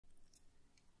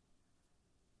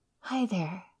Hi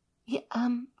there. Yeah,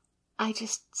 I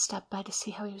just stopped by to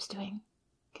see how he was doing.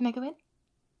 Can I go in?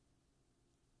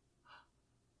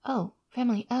 Oh,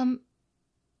 family.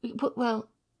 Well,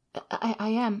 I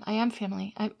am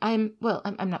family. I'm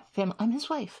not family. I'm his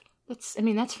wife. That's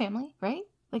family, right?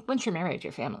 Like, once you're married,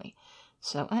 you're family.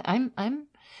 So I'm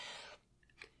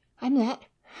that.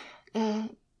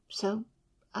 So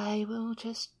I will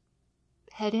just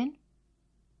head in.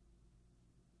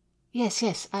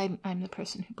 Yes, I'm the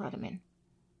person who brought him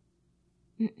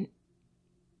in.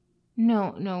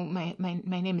 No, my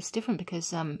name is different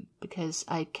because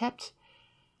I kept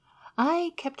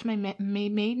my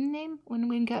maiden name when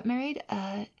we got married.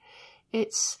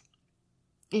 It's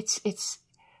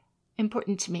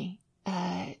important to me.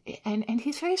 And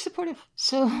he's very supportive.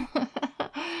 So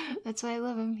that's why I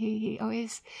love him.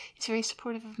 He's very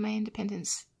supportive of my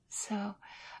independence. So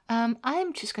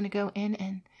I'm just gonna go in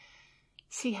and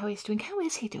see how he's doing. How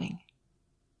is he doing?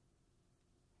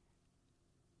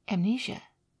 Amnesia.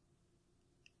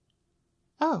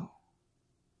 Oh.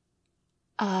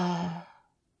 How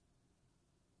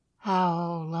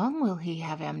long will he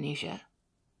have amnesia?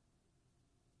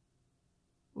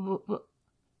 Will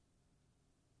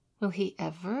he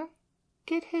ever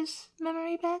get his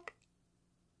memory back?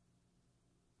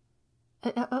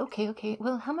 Okay.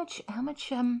 Well, how much,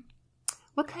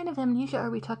 what kind of amnesia are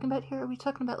we talking about here? Are we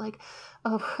talking about like,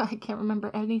 oh, I can't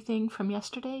remember anything from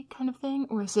yesterday kind of thing?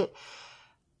 Or is it,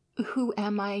 who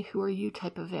am I, who are you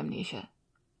type of amnesia?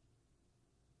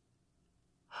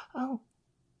 Oh,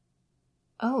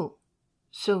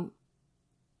 so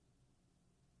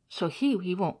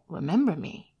he won't remember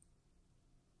me.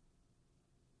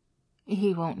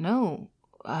 He won't know,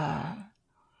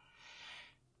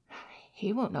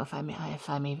 he won't know if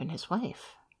I'm even his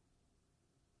wife.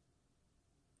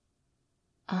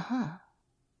 Uh-huh.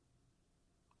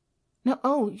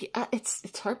 No,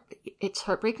 it's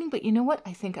heartbreaking, but you know what?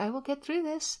 I think I will get through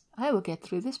this. I will get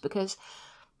through this because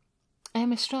I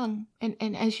am a strong and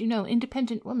as you know,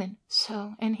 independent woman.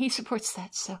 So, and he supports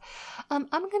that. So, I'm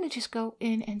gonna just go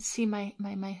in and see my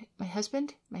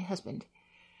husband. My husband.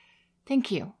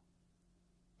 Thank you.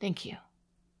 Thank you.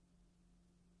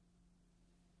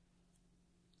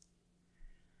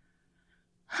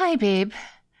 Hi, babe.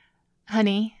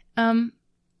 Honey.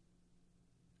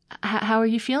 How are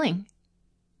you feeling?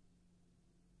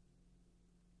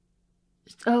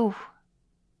 Oh,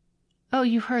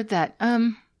 you heard that.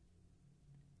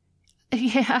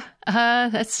 Yeah,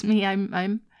 that's me.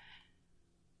 I'm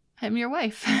your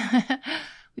wife.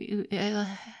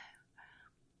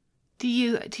 Do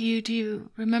you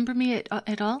remember me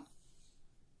at all?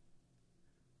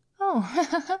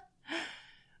 Oh,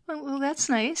 well, that's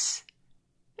nice.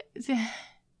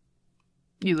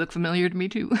 You look familiar to me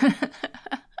too.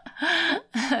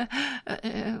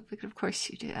 But of course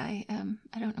you do. I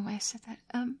don't know why I said that.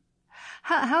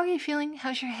 How are you feeling?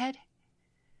 How's your head?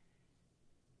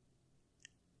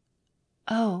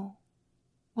 Oh,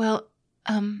 well,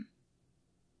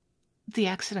 the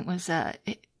accident was,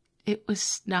 it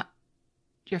was not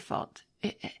your fault.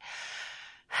 It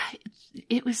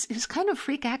was kind of a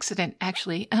freak accident,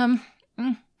 actually.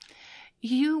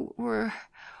 You were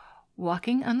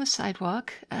walking on the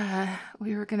sidewalk.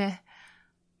 We were gonna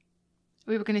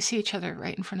see each other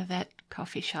right in front of that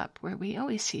coffee shop where we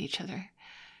always see each other.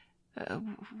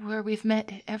 Where we've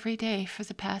met every day for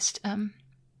the past,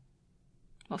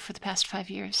 for the past 5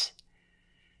 years.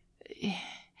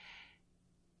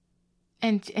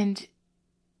 And,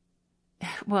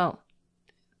 well,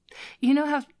 you know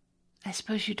how, I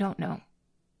suppose you don't know.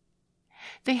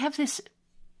 They have this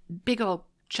big old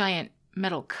giant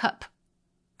metal cup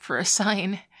for a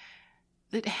sign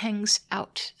that hangs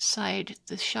outside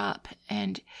the shop,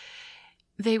 and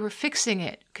they were fixing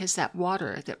it because that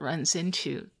water that runs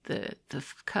into the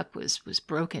cup was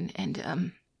broken,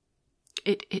 and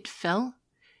it fell,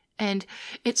 and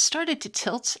it started to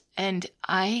tilt, and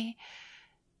I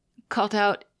called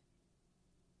out,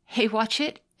 "Hey, watch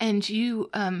it!" And you,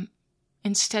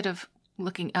 instead of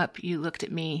looking up, you looked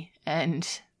at me,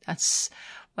 and that's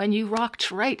when you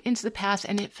rocked right into the path,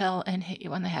 and it fell and hit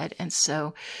you on the head, and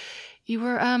so you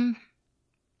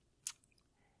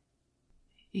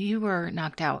were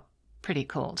knocked out pretty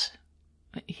cold.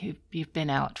 You've been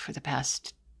out for the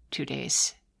past 2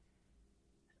 days.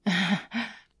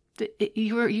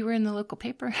 You were in the local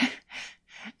paper.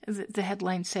 The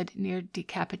headline said near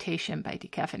decapitation by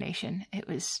decaffeination. It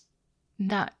was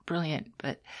not brilliant,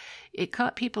 but it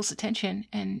caught people's attention,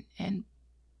 and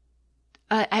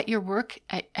at your work,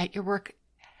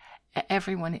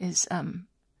 everyone is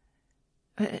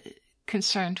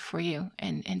concerned for you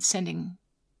and sending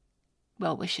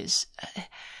well wishes.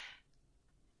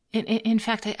 In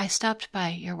fact, I stopped by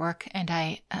your work and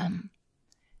I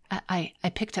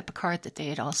picked up a card that they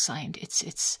had all signed.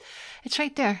 It's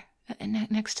right there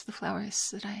next to the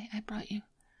flowers that I brought you.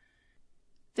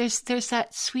 There's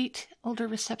that sweet older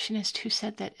receptionist who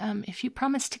said that if you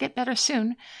promise to get better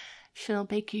soon, she'll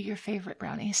bake you your favorite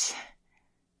brownies.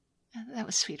 That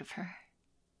was sweet of her.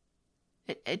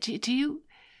 Do you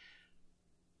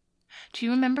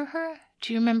remember her?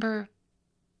 Do you remember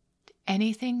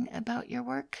anything about your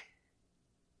work?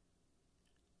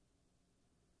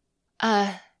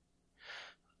 Well,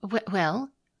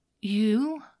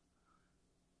 you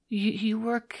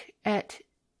work at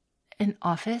an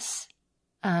office.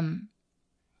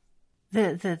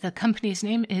 The company's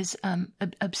name is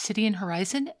Obsidian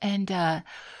Horizon, and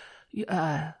you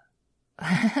have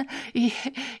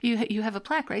a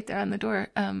plaque right there on the door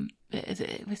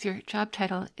with your job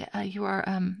title. You are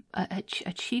a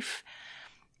chief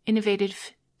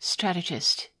innovative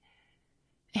strategist.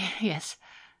 Yes.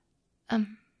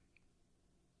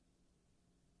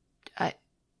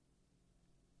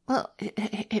 Well,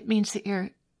 it means that you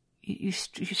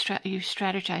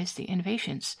strategize the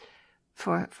innovations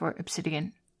for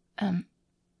Obsidian.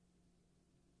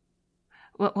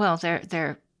 Well,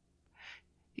 they're.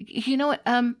 You know what?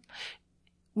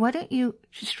 Why don't you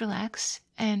just relax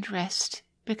and rest,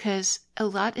 because a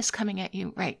lot is coming at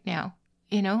you right now,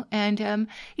 and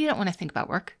you don't want to think about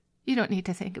work. You don't need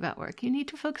to think about work. You need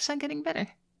to focus on getting better,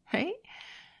 right?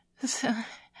 So,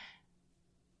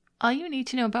 all you need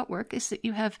to know about work is that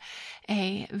you have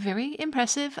a very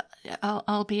impressive,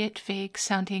 albeit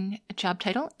vague-sounding job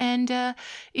title, and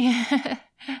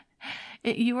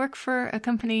you work for a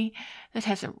company that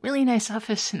has a really nice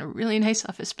office and a really nice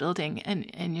office building,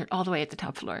 and you're all the way at the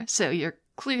top floor. So you're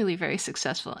clearly very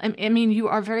successful. I mean, you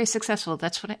are very successful.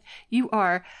 You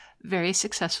are very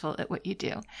successful at what you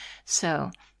do.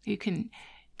 So you can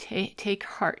take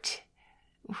heart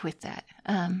with that,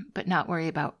 but not worry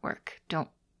about work. Don't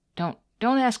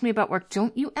ask me about work.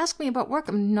 Don't you ask me about work.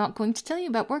 I'm not going to tell you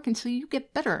about work until you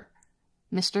get better,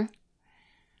 mister.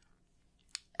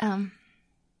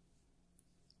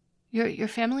 Your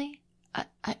family?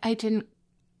 I didn't.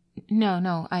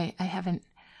 No, I haven't.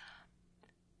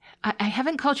 I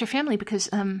haven't called your family because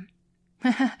I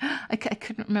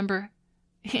couldn't remember.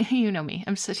 You know me.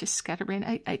 I'm such a scatterbrain.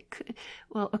 I could.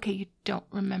 Well, okay, you don't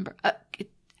remember.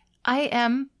 I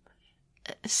am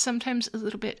sometimes a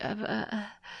little bit of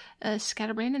a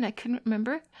scatterbrain, and I couldn't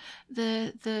remember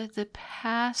the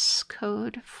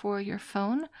passcode for your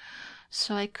phone,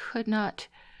 so I could not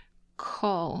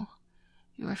call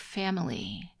your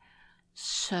family.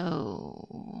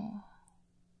 So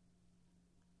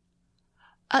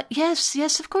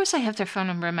yes, of course I have their phone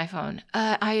number on my phone.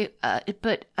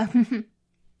 But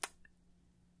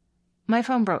my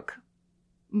phone broke.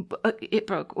 It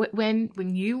broke.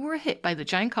 When you were hit by the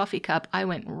giant coffee cup, I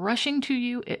went rushing to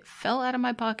you. It fell out of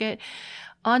my pocket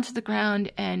onto the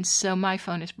ground, and so my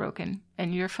phone is broken,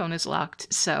 and your phone is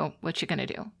locked. So what you gonna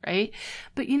do, right?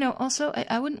 But also,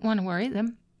 I wouldn't want to worry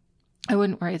them. I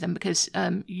wouldn't worry them because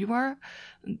you are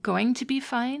going to be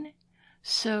fine.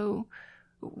 So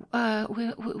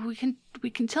we can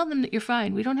tell them that you're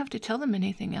fine. We don't have to tell them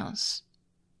anything else,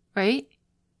 right?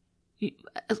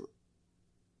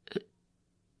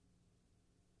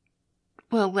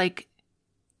 Well, like,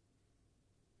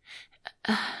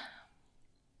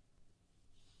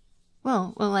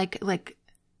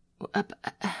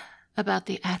 about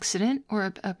the accident,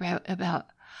 or about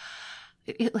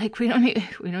like we don't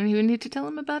even need to tell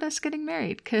them about us getting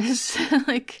married, because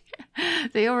like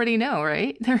they already know,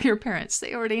 right? They're your parents.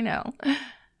 They already know.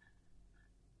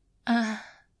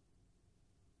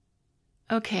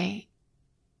 Okay.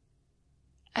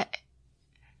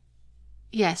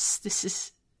 Yes, this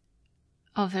is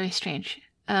all very strange.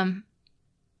 I'm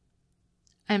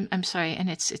sorry, and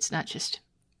it's not just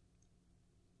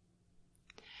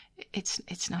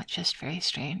very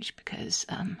strange because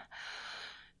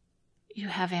you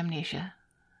have amnesia.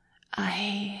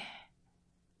 I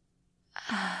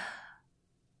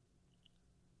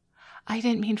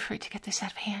didn't mean for it to get this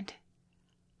out of hand.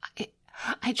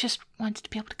 I just wanted to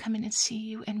be able to come in and see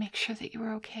you and make sure that you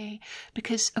were okay.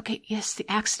 Because, okay, yes, the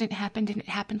accident happened, and it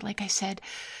happened like I said.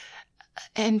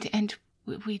 And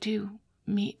we do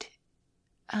meet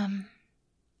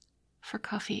for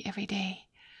coffee every day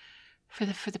for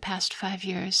the past 5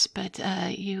 years, but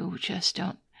you just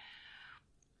don't.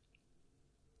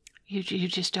 You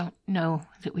just don't know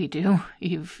that we do.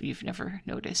 You've never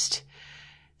noticed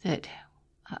that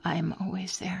I'm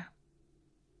always there.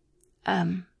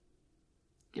 We're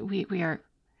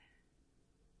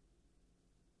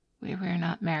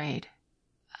not married.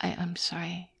 I'm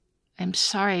sorry. I'm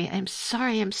sorry. I'm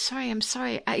sorry. I'm sorry. I'm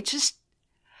sorry. I just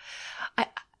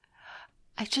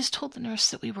told the nurse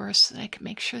that we were so that I could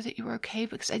make sure that you were okay,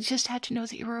 because I just had to know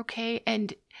that you were okay.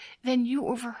 And then you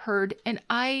overheard, and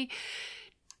I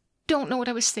don't know what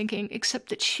I was thinking, except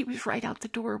that she was right out the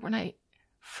door when I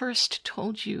first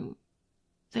told you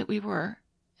that we were.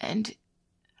 And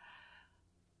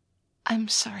I'm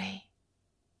sorry.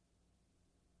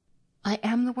 I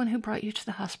am the one who brought you to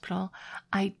the hospital.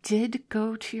 I did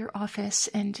go to your office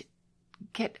and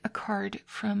get a card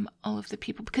from all of the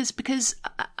people because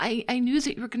I knew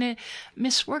that you were going to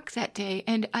miss work that day,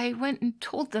 and I went and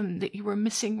told them that you were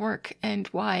missing work and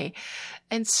why.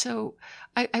 And so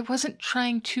I wasn't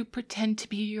trying to pretend to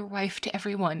be your wife to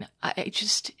everyone. I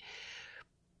just,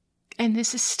 and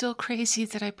this is still crazy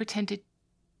that I pretended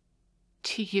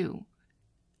to you.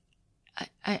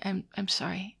 I'm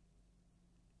sorry.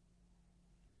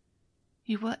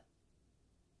 You what?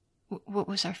 What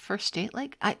was our first date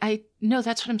like? No,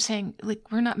 that's what I'm saying. Like,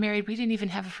 we're not married. We didn't even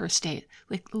have a first date.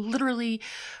 Like, literally,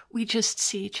 we just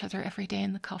see each other every day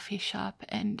in the coffee shop.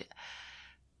 And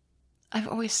I've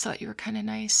always thought you were kind of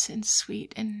nice and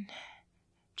sweet and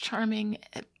charming,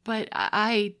 but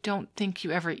I don't think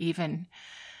you ever even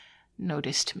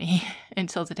noticed me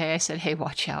until the day I said, hey,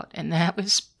 watch out. And that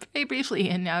was very briefly,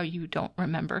 and now you don't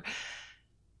remember.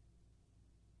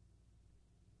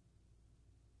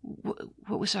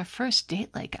 What was our first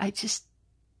date like?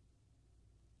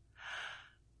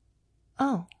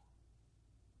 Oh.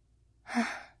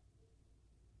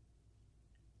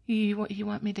 You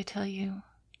want me to tell you?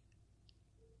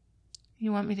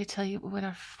 You want me to tell you what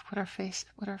our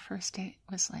first date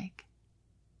was like?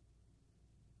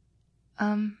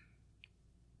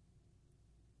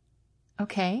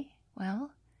 Okay. Well,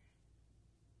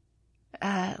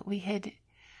 we had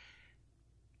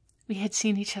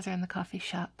seen each other in the coffee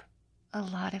shop a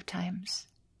lot of times.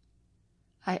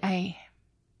 And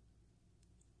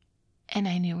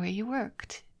I knew where you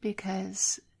worked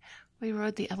because we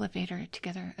rode the elevator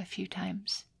together a few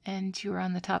times, and you were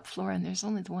on the top floor, and there's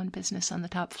only the one business on the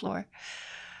top floor.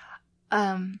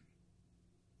 And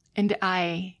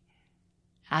I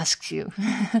asked you,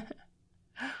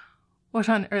 what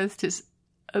on earth does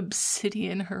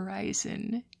Obsidian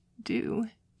Horizon do?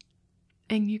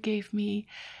 And you gave me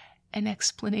an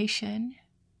explanation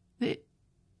that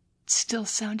still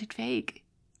sounded vague.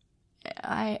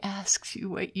 I asked you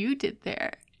what you did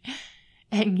there,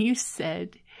 and you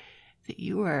said that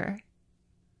you were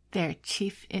their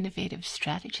chief innovative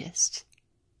strategist.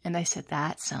 And I said,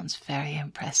 that sounds very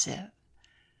impressive,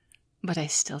 but I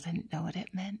still didn't know what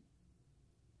it meant.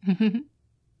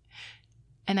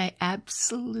 And I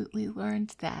absolutely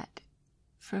learned that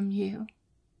from you,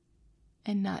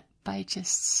 and not by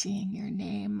just seeing your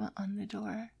name on the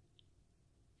door.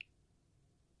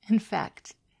 In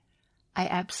fact, I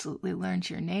absolutely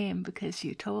learned your name because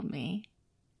you told me,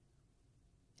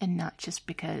 and not just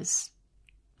because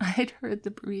I'd heard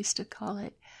the barista call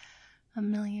it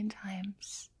 1,000,000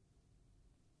 times.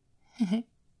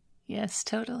 Yes,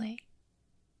 totally.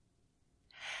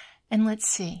 And let's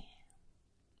see.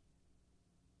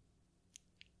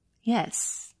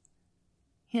 Yes,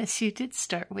 you did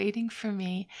start waiting for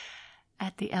me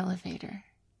at the elevator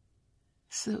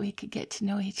so that we could get to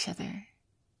know each other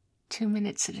 2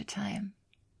 minutes at a time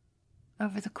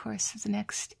over the course of the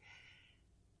next,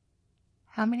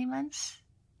 how many months?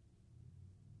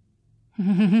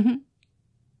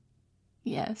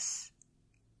 Yes,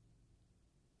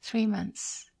 3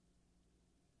 months,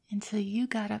 until you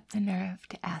got up the nerve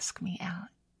to ask me out.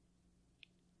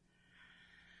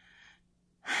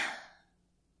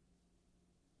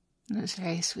 It was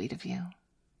very sweet of you.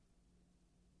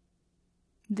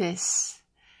 This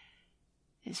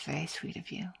is very sweet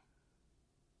of you.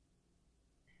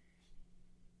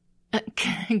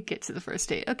 Get to the first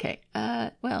date. Okay,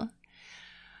 well,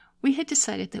 we had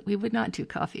decided that we would not do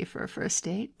coffee for a first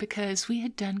date because we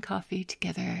had done coffee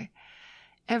together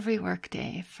every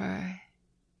workday for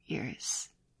years.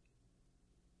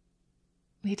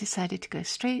 We decided to go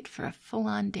straight for a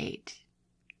full-on date.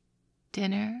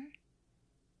 Dinner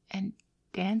and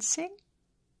dancing?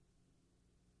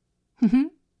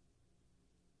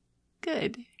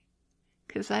 Good,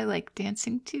 because I like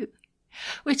dancing too,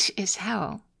 which is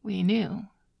how we knew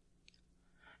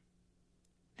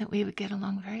that we would get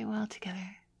along very well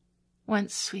together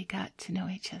once we got to know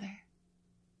each other.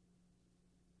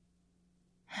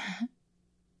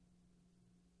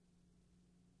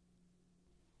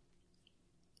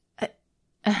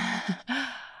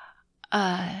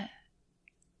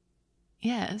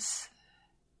 Yes.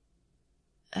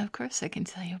 Of course I can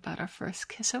tell you about our first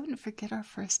kiss. I wouldn't forget our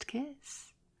first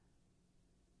kiss.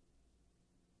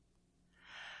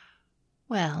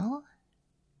 Well,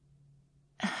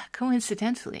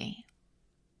 coincidentally,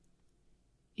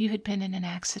 you had been in an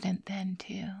accident then,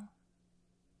 too.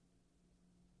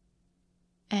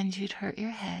 And you'd hurt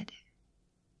your head.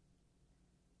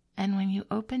 And when you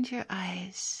opened your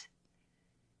eyes,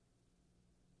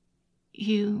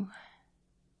 you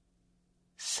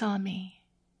saw me.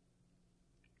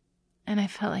 And I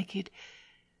felt like you'd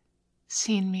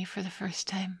seen me for the first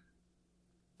time,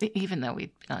 even though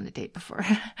we'd been on a date before.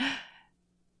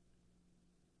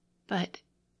 But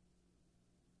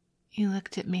you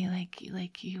looked at me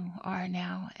like you are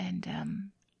now,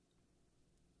 and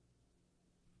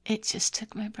it just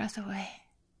took my breath away.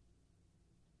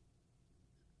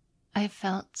 I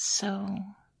felt so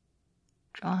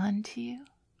drawn to you,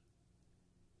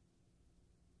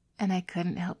 and I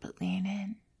couldn't help but lean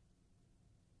in.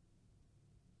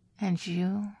 And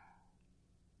you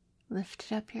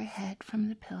lifted up your head from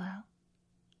the pillow.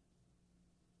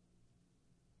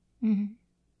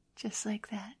 Just like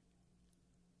that.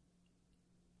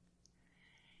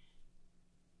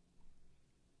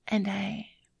 And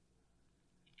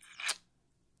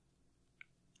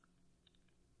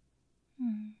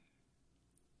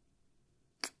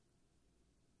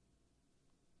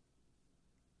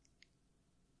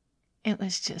it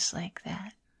was just like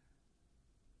that.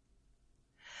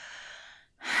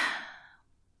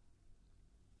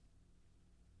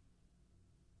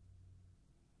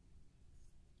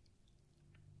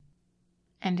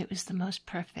 And it was the most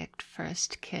perfect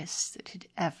first kiss that had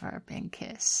ever been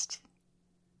kissed.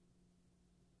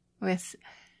 With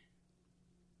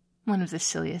one of the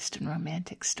silliest and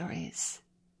romantic stories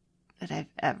that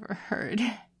I've ever heard.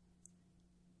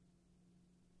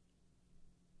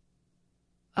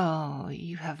 Oh,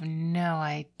 you have no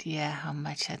idea how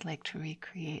much I'd like to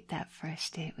recreate that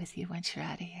first date with you once you're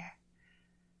out of here.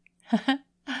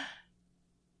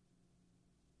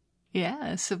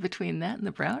 Yeah, so between that and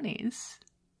the brownies,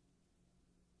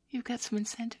 you've got some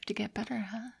incentive to get better,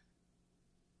 huh?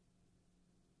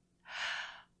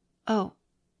 Oh,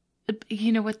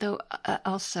 you know what, though?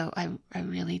 Also, I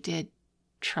really did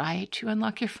try to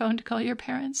unlock your phone to call your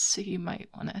parents, so you might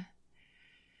want to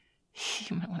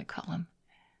call them.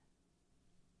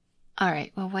 All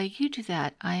right, well, while you do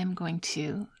that, I am going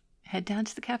to head down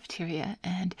to the cafeteria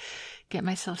and get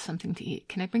myself something to eat.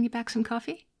 Can I bring you back some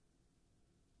coffee?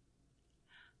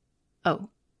 Oh.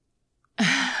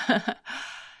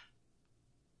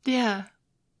 Yeah,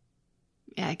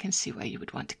 I can see why you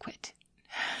would want to quit.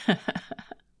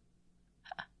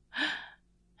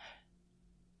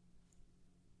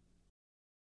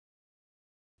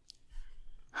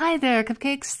 Hi there,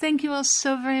 cupcakes. Thank you all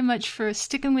so very much for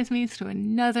sticking with me through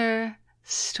another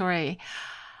story.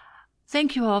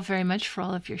 Thank you all very much for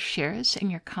all of your shares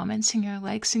and your comments and your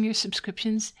likes and your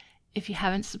subscriptions. If you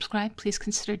haven't subscribed, please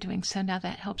consider doing so now.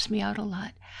 That helps me out a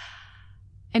lot.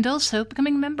 And also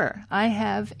becoming a member. I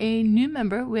have a new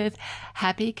member with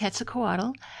Happy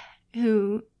Quetzalcoatl,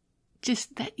 who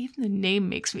just, that even the name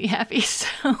makes me happy,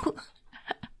 so.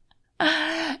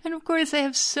 And of course, I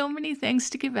have so many thanks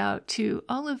to give out to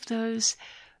all of those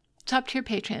top tier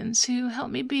patrons who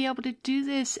help me be able to do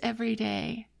this every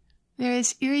day. There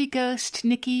is Eerie Ghost,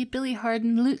 Nikki, Billy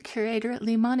Harden, Loot Curator,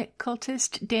 Lemonic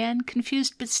Cultist, Dan,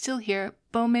 Confused But Still Here,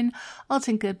 Bowman,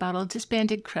 Alton Goodbottle,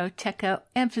 Disbanded Crow, Tekka,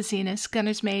 Amphizenus,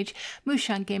 Gunner's Mage,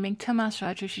 Mushan Gaming, Tomas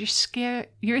Rogers,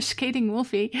 You're Skating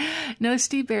Wolfie,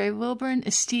 Nosti, Barry Wilburn,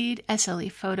 Esteed,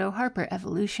 SLE Photo, Harper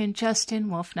Evolution, Justin,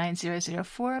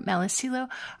 Wolf9004, Malicilo,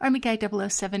 Army Guy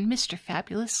 007, Mr.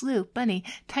 Fabulous, Lou, Bunny,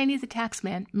 Tiny the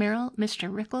Taxman, Meryl,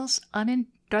 Mr. Rickles, Anin,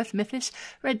 Darth Mythos,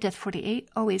 Red Death 48,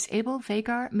 Always Able,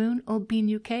 Vagar, Moon, Old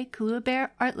Bean UK, Kalua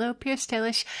Bear, Artlow, Pierce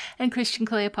Tailish, and Christian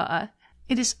Cleopa.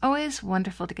 It is always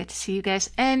wonderful to get to see you guys,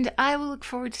 and I will look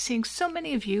forward to seeing so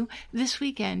many of you this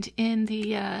weekend in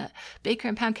the Baker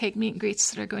and Pound Cake meet and greets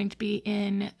that are going to be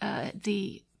in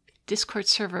the Discord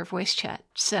server voice chat.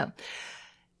 So,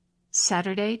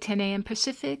 Saturday, 10 a.m.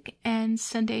 Pacific, and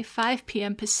Sunday, 5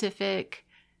 p.m. Pacific,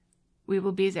 we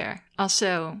will be there.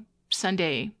 Also,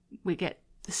 Sunday, we get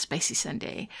the Spicy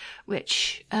Sunday,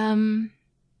 which,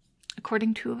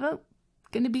 according to a vote,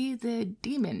 going to be the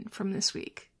demon from this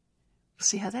week. We'll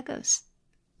see how that goes.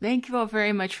 Thank you all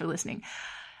very much for listening.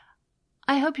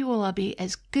 I hope you will all be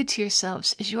as good to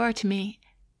yourselves as you are to me,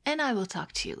 and I will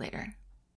talk to you later.